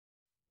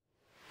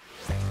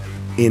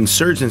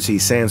Insurgency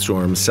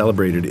Sandstorm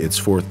celebrated its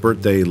 4th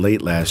birthday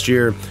late last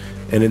year,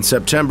 and in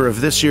September of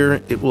this year,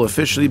 it will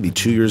officially be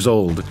 2 years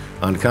old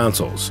on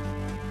consoles.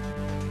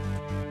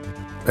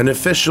 An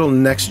official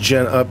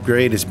next-gen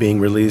upgrade is being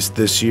released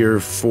this year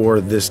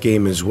for this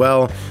game as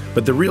well,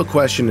 but the real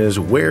question is,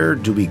 where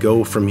do we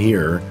go from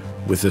here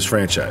with this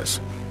franchise?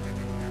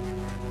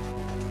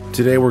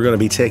 Today we're going to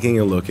be taking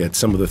a look at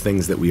some of the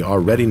things that we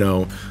already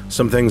know,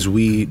 some things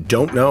we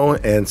don't know,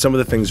 and some of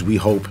the things we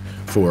hope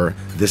for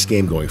this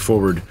game going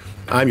forward.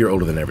 I'm your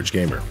older than average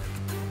gamer.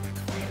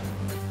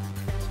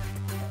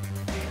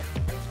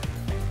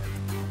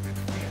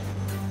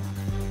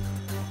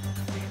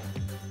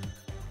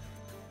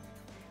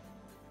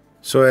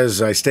 So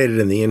as I stated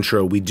in the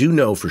intro, we do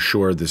know for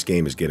sure this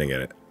game is getting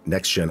a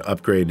next-gen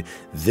upgrade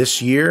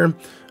this year.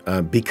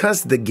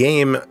 Because the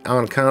game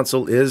on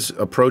console is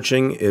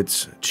approaching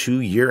its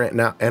 2-year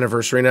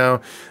anniversary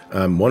now,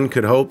 one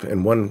could hope,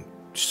 and one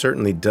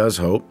certainly does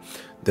hope,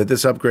 that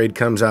this upgrade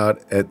comes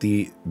out at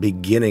the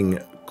beginning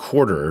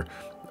quarter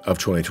of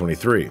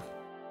 2023.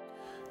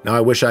 Now,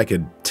 I wish I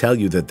could tell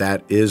you that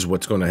that is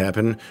what's going to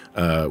happen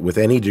with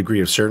any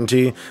degree of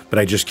certainty, but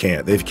I just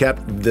can't. They've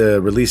kept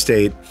the release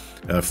date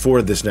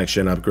for this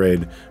next-gen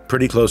upgrade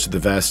pretty close to the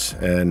vest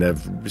and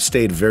have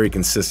stayed very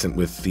consistent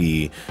with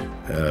the,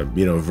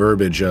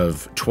 verbiage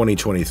of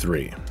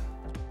 2023.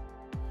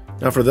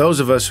 Now, for those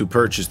of us who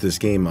purchased this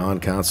game on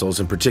consoles,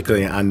 and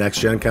particularly on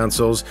next-gen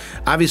consoles,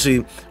 obviously,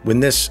 when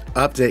this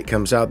update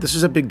comes out, this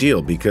is a big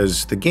deal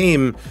because the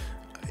game,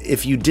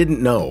 if you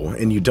didn't know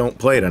and you don't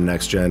play it on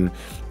next-gen,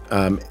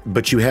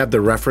 but you have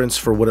the reference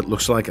for what it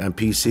looks like on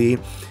PC,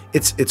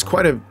 it's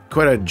quite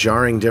a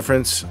jarring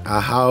difference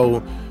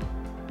how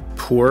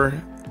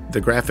poor the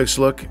graphics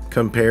look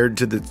compared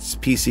to the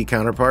PC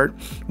counterpart,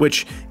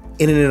 which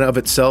in and of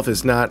itself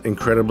is not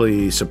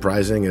incredibly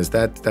surprising, as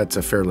that's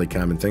a fairly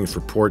common thing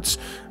for ports,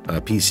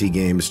 PC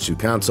games to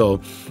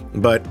console.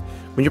 But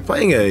when you're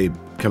playing a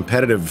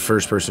competitive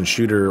first-person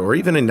shooter, or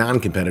even a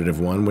non-competitive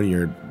one, when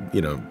you're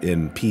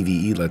in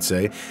PvE, let's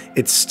say,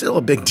 it's still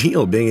a big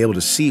deal being able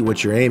to see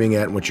what you're aiming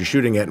at and what you're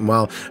shooting at. And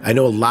while I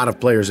know a lot of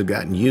players have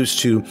gotten used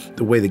to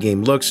the way the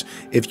game looks,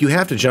 if you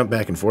have to jump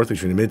back and forth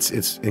between them,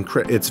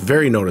 it's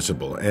very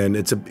noticeable, and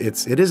it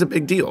is a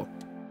big deal.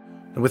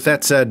 And with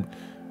that said,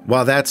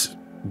 while that's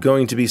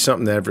going to be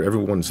something that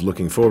everyone's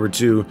looking forward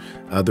to,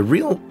 the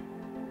real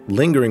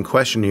lingering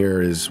question here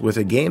is, with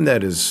a game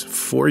that is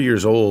 4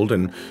 years old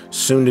and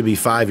soon to be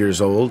 5 years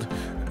old,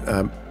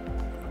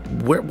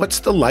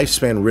 what's the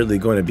lifespan really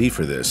going to be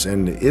for this?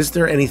 And is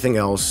there anything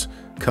else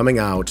coming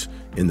out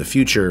in the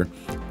future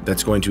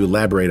that's going to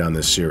elaborate on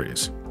this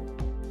series?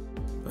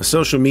 A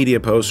social media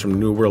post from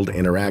New World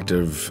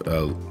Interactive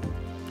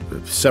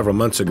several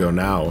months ago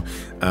now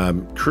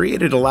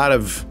created a lot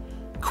of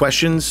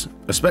questions,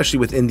 especially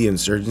within the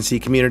insurgency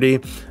community,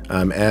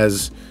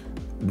 as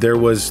there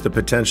was the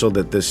potential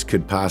that this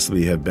could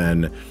possibly have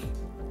been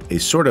a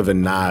sort of a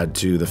nod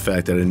to the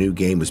fact that a new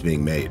game was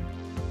being made.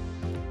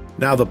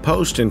 Now, the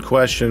post in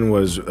question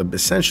was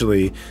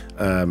essentially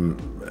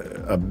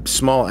a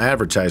small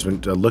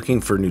advertisement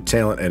looking for new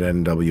talent at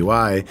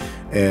NWI,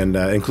 and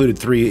included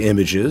 3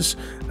 images,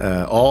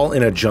 all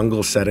in a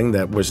jungle setting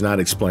that was not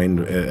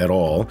explained at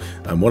all.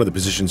 One of the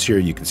positions here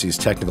you can see is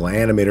technical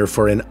animator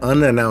for an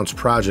unannounced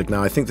project.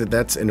 Now, I think that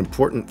that's an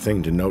important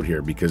thing to note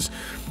here, because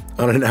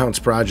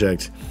unannounced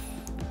project,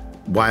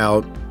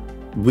 while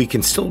we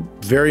can still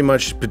very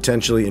much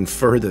potentially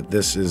infer that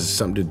this is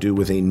something to do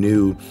with a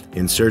new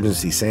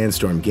Insurgency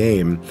Sandstorm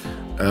game,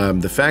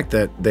 the fact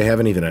that they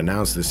haven't even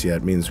announced this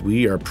yet means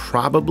we are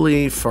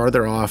probably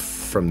farther off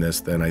from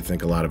this than I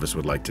think a lot of us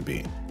would like to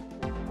be.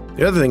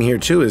 The other thing here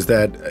too is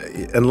that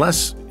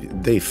unless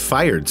they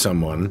fired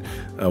someone,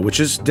 which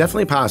is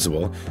definitely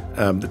possible,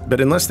 but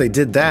unless they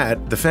did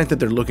that, the fact that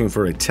they're looking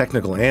for a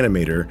technical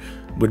animator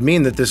would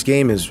mean that this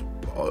game is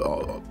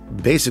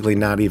basically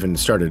not even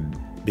started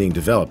being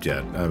developed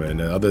yet. I mean,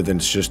 other than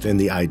it's just in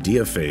the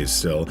idea phase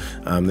still.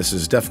 This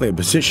is definitely a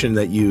position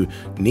that you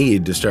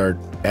need to start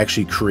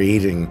actually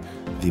creating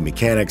the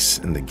mechanics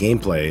and the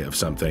gameplay of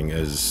something,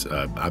 as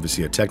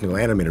obviously a technical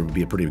animator would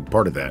be a pretty big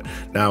part of that.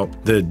 Now,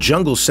 the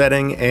jungle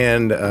setting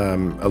and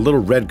a little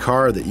red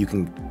car that you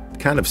can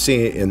kind of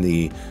see in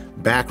the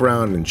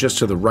background and just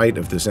to the right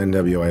of this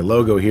NWI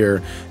logo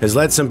here has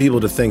led some people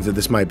to think that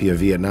this might be a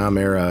Vietnam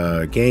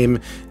era game,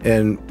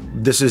 and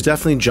this is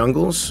definitely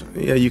jungles,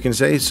 you can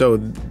say,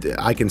 so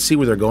I can see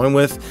where they're going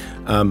with,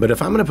 but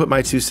if I'm going to put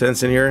my 2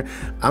 cents in here,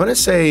 I'm going to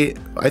say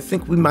I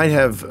think we might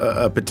have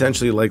a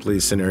potentially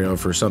likely scenario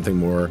for something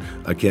more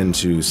akin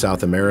to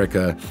South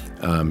America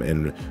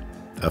and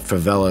a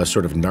favela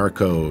sort of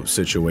narco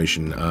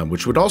situation,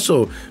 which would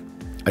also,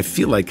 I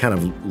feel like, kind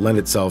of lend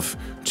itself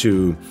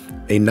to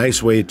a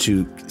nice way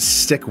to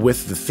stick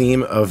with the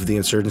theme of the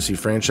Insurgency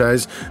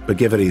franchise, but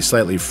give it a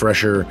slightly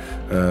fresher,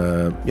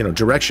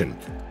 direction.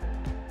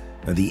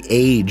 The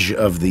age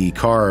of the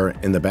car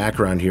in the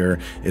background here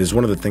is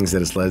one of the things that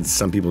has led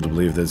some people to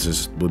believe that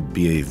this would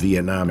be a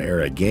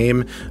Vietnam-era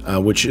game,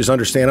 which is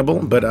understandable,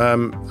 but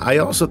I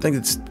also think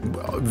it's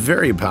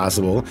very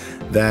possible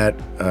that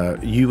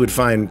you would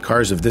find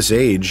cars of this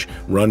age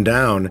run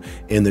down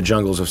in the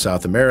jungles of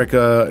South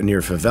America, near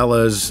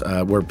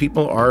favelas, where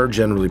people are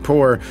generally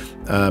poor.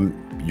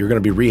 You're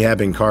going to be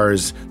rehabbing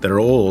cars that are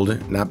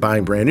old, not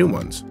buying brand new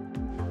ones.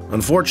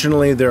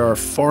 Unfortunately, there are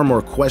far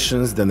more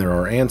questions than there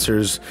are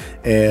answers,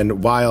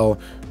 and while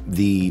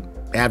the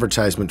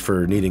advertisement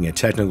for needing a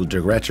technical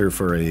director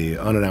for an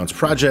unannounced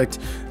project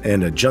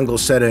and a jungle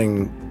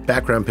setting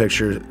background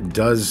picture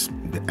does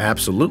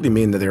absolutely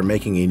mean that they're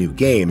making a new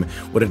game,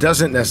 what it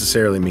doesn't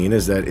necessarily mean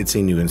is that it's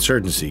a new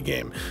Insurgency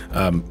game.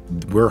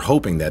 We're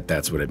hoping that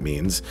that's what it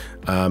means,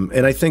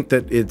 and I think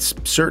that it's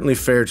certainly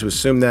fair to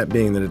assume that,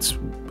 being that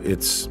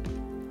it's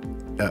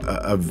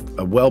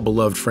a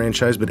well-beloved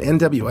franchise, but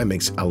NWI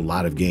makes a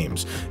lot of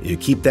games. You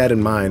keep that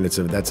in mind.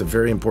 That's a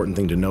very important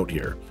thing to note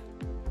here.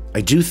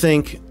 I do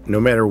think no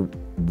matter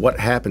what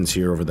happens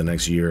here over the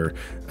next year,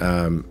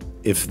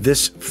 if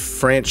this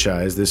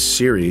franchise, this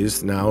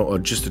series now,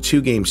 just a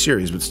 2-game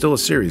series, but still a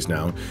series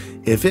now,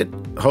 if it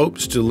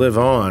hopes to live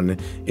on,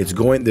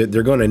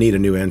 they're going to need a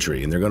new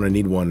entry, and they're going to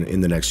need one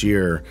in the next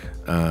year.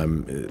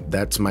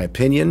 That's my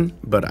opinion,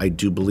 but I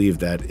do believe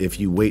that if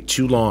you wait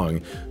too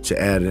long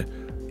to add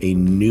a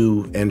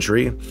new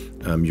entry,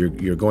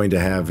 you're going to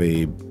have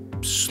a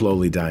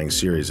slowly dying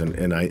series.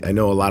 And I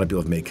know a lot of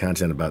people have made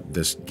content about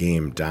this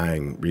game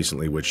dying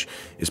recently, which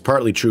is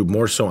partly true,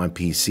 more so on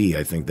PC,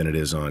 I think, than it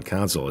is on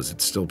console, as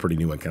it's still pretty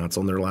new on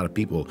console, and there are a lot of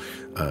people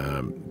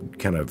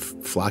kind of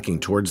flocking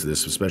towards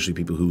this, especially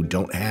people who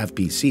don't have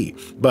PC.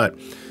 But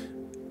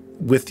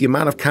with the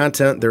amount of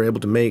content they're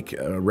able to make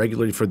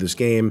regularly for this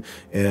game,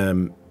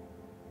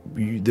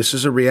 this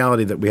is a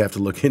reality that we have to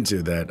look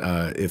into,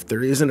 that if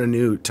there isn't a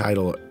new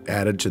title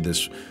added to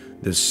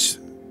this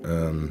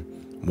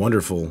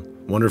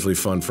wonderfully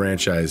fun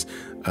franchise,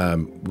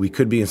 we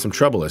could be in some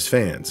trouble as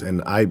fans.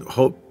 And I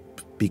hope,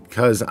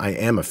 because I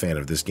am a fan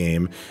of this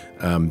game,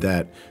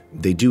 that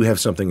they do have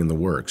something in the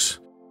works.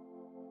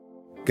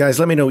 Guys,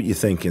 let me know what you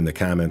think in the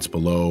comments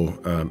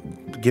below.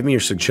 Give me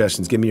your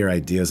suggestions, give me your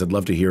ideas. I'd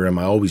love to hear them.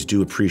 I always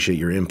do appreciate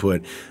your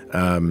input.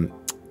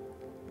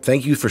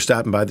 Thank you for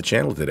stopping by the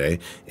channel today.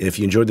 If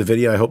you enjoyed the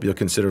video, I hope you'll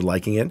consider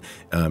liking it.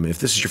 If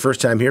this is your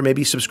first time here,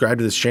 maybe subscribe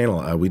to this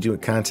channel. We do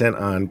content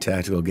on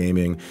tactical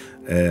gaming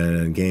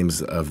and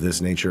games of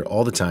this nature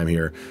all the time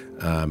here.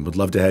 Would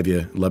love to have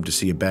you, love to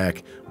see you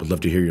back, would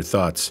love to hear your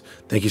thoughts.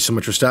 Thank you so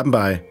much for stopping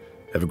by.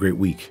 Have a great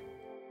week.